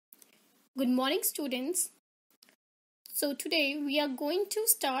Good morning, students. So, today we are going to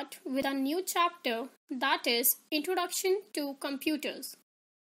start with a new chapter that is Introduction to Computers.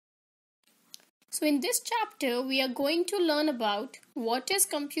 So, in this chapter, we are going to learn about what is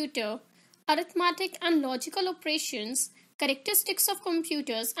computer, arithmetic and logical operations, characteristics of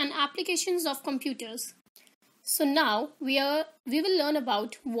computers, and applications of computers. So, now we will learn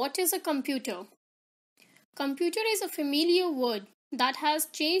about what is a computer. Computer is a familiar word that has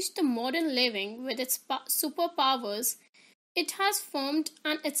changed the modern living with its superpowers. It has formed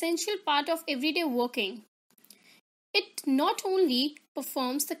an essential part of everyday working. It not only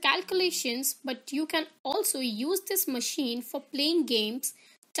performs the calculations, but you can also use this machine for playing games,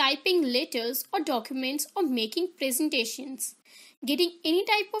 typing letters or documents, or making presentations, getting any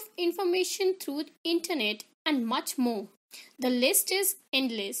type of information through the internet, and much more. The list is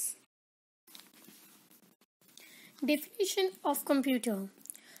endless. Definition of computer.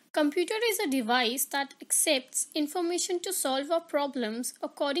 Computer is a device that accepts information to solve our problems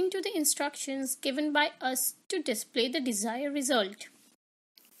according to the instructions given by us to display the desired result.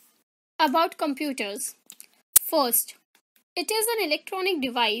 About computers. First, it is an electronic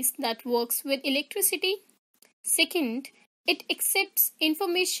device that works with electricity. Second, it accepts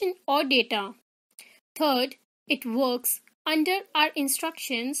information or data. Third, it works under our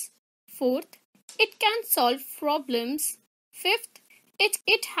instructions. Fourth, it can solve problems. Fifth,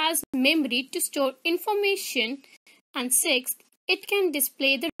 it has memory to store information. And sixth, it can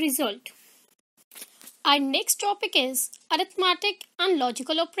display the result. Our next topic is arithmetic and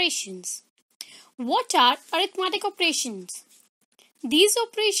logical operations. What are arithmetic operations? These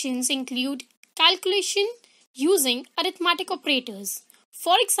operations include calculation using arithmetic operators.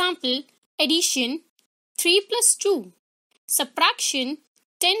 For example, addition 3 plus 2, subtraction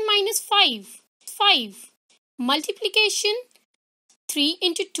 10 minus 5, multiplication 3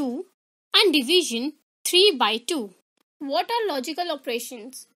 into 2, and division 3 by 2. What are logical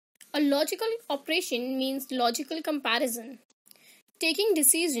operations? A logical operation means logical comparison. Taking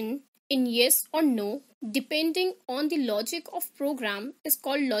decision in yes or no depending on the logic of program is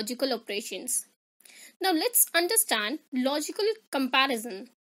called logical operations. Now let's understand logical comparison.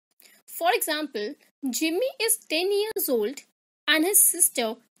 For example, Jimmy is 10 years old and his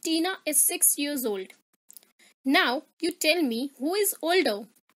sister Tina is 6 years old. Now you tell me who is older.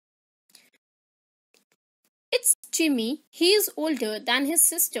 It's Jimmy. He is older than his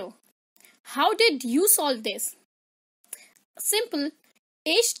sister. How did you solve this? Simple.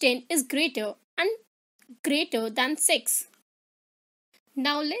 Age 10 is greater than 6.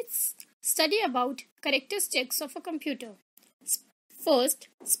 Now let's study about characteristics of a computer. First,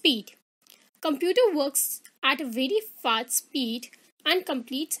 speed. Computer works at a very fast speed and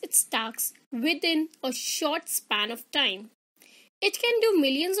completes its tasks within a short span of time. It can do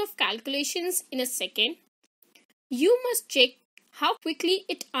millions of calculations in a second. You must check how quickly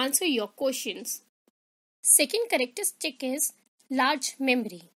it answers your questions. Second characteristic is large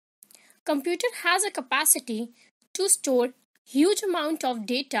memory. Computer has a capacity to store huge amount of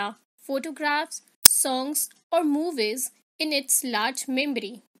data, photographs, songs or movies in its large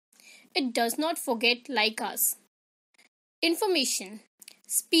memory. It does not forget like us. Information.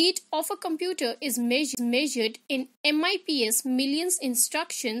 Speed of a computer is measured in MIPS, millions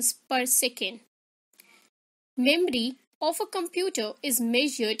instructions per second. Memory of a computer is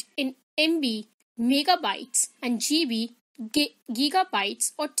measured in MB, megabytes, and GB,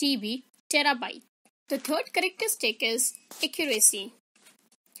 gigabytes, or TB, terabyte. The third characteristic is accuracy.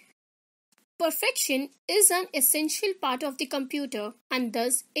 Perfection is an essential part of the computer, and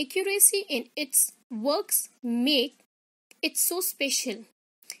thus accuracy in its works make it so special.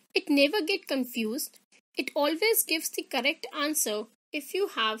 It never gets confused. It always gives the correct answer if you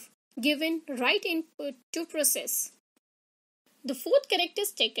have given right input to process. The fourth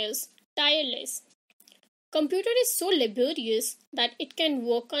characteristic is tireless. Computer is so laborious that it can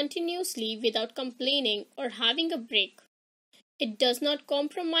work continuously without complaining or having a break. It does not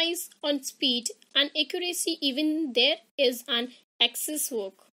compromise on speed and accuracy even there is an excess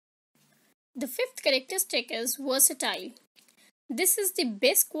work. The fifth characteristic is versatile. This is the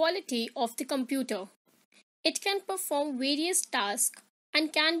best quality of the computer. It can perform various tasks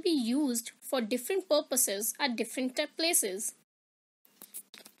and can be used for different purposes at different places.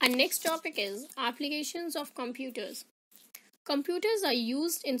 Our next topic is applications of computers. Computers are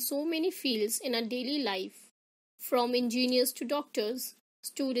used in so many fields in our daily life, from engineers to doctors,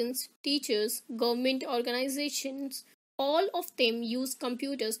 students, teachers, government organizations. All of them use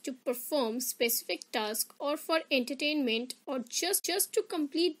computers to perform specific tasks or for entertainment or just to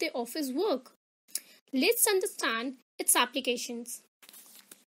complete their office work. Let's understand its applications.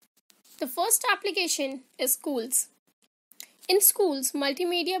 The first application is schools. In schools,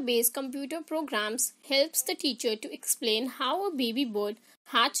 multimedia-based computer programs helps the teacher to explain how a baby bird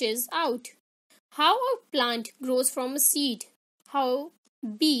hatches out, how a plant grows from a seed, how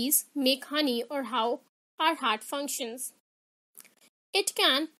bees make honey, or how our heart functions. It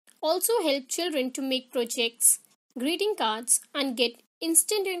can also help children to make projects, greeting cards, and get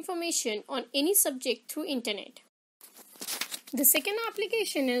instant information on any subject through internet. The second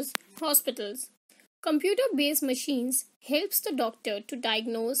application is hospitals. Computer-based machines helps the doctor to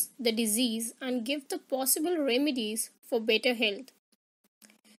diagnose the disease and give the possible remedies for better health.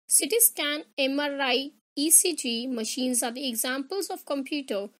 CT scan, MRI, ECG machines are the examples of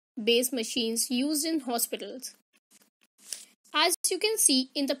computer-based machines used in hospitals, as you can see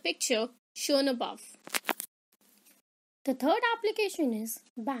in the picture shown above. The third application is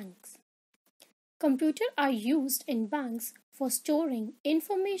banks. Computers are used in banks for storing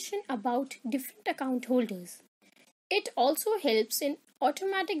information about different account holders. It also helps in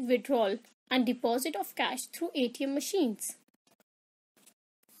automatic withdrawal and deposit of cash through ATM machines.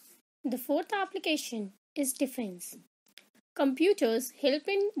 The fourth application is defense. Computers help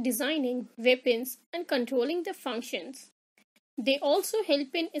in designing weapons and controlling their functions. They also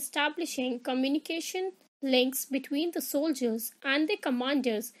help in establishing communication links between the soldiers and their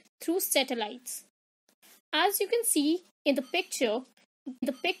commanders through satellites. As you can see in the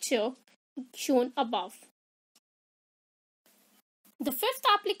picture shown above. The fifth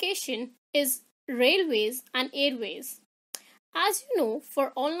application is railways and airways. As you know,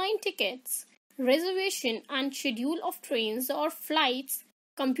 for online tickets, reservation and schedule of trains or flights,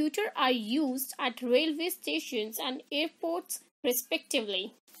 computers are used at railway stations and airports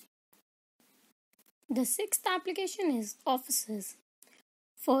respectively. The sixth application is offices.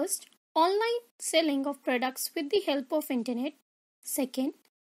 First, online selling of products with the help of internet. Second,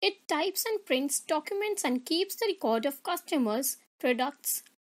 it types and prints documents and keeps the record of customers, products,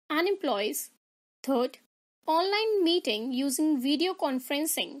 and employees. Third, online meeting using video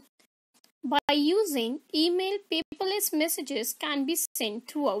conferencing. By using email, paperless messages can be sent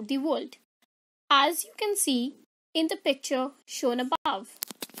throughout the world, as you can see in the picture shown above.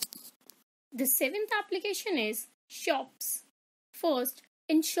 The seventh application is shops. First,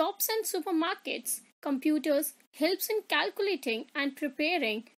 in shops and supermarkets, computers helps in calculating and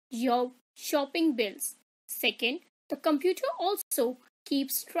preparing your shopping bills. Second, the computer also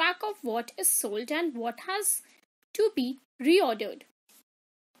keeps track of what is sold and what has to be reordered.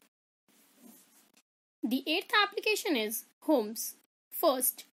 The eighth application is homes.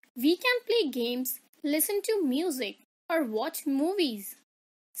 First, we can play games, listen to music, or watch movies.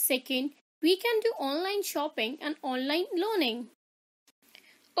 Second, we can do online shopping and online learning.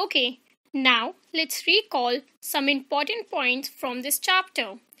 Okay, now let's recall some important points from this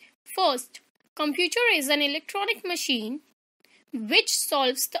chapter. First, computer is an electronic machine which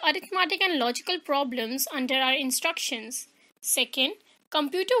solves the arithmetic and logical problems under our instructions. Second,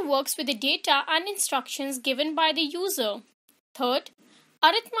 computer works with the data and instructions given by the user. Third,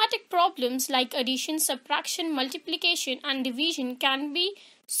 arithmetic problems like addition, subtraction, multiplication, and division can be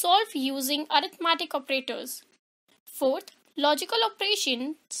solved using arithmetic operators. Fourth, logical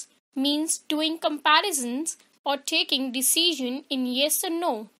operations means doing comparisons or taking decision in yes or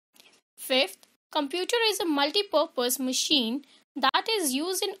no. Fifth, computer is a multi-purpose machine that is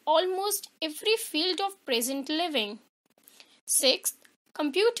used in almost every field of present living. Sixth,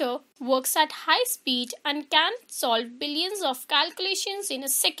 computer works at high speed and can solve billions of calculations in a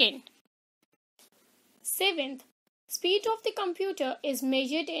second. Seventh, speed of the computer is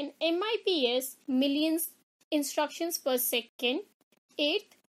measured in MIPS, millions instructions per second.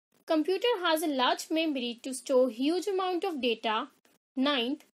 Eighth, computer has a large memory to store huge amount of data.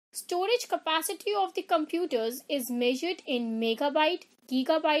 Ninth, storage capacity of the computers is measured in megabyte,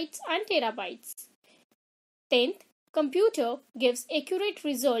 gigabytes, and terabytes. 10th, computer gives accurate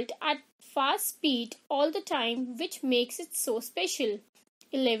result at fast speed all the time, which makes it so special.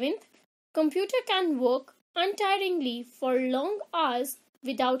 11th, computer can work untiringly for long hours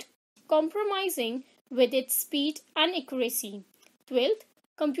without compromising with its speed and accuracy. 12th,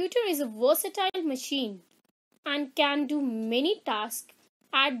 computer is a versatile machine and can do many tasks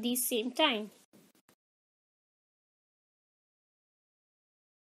at the same time.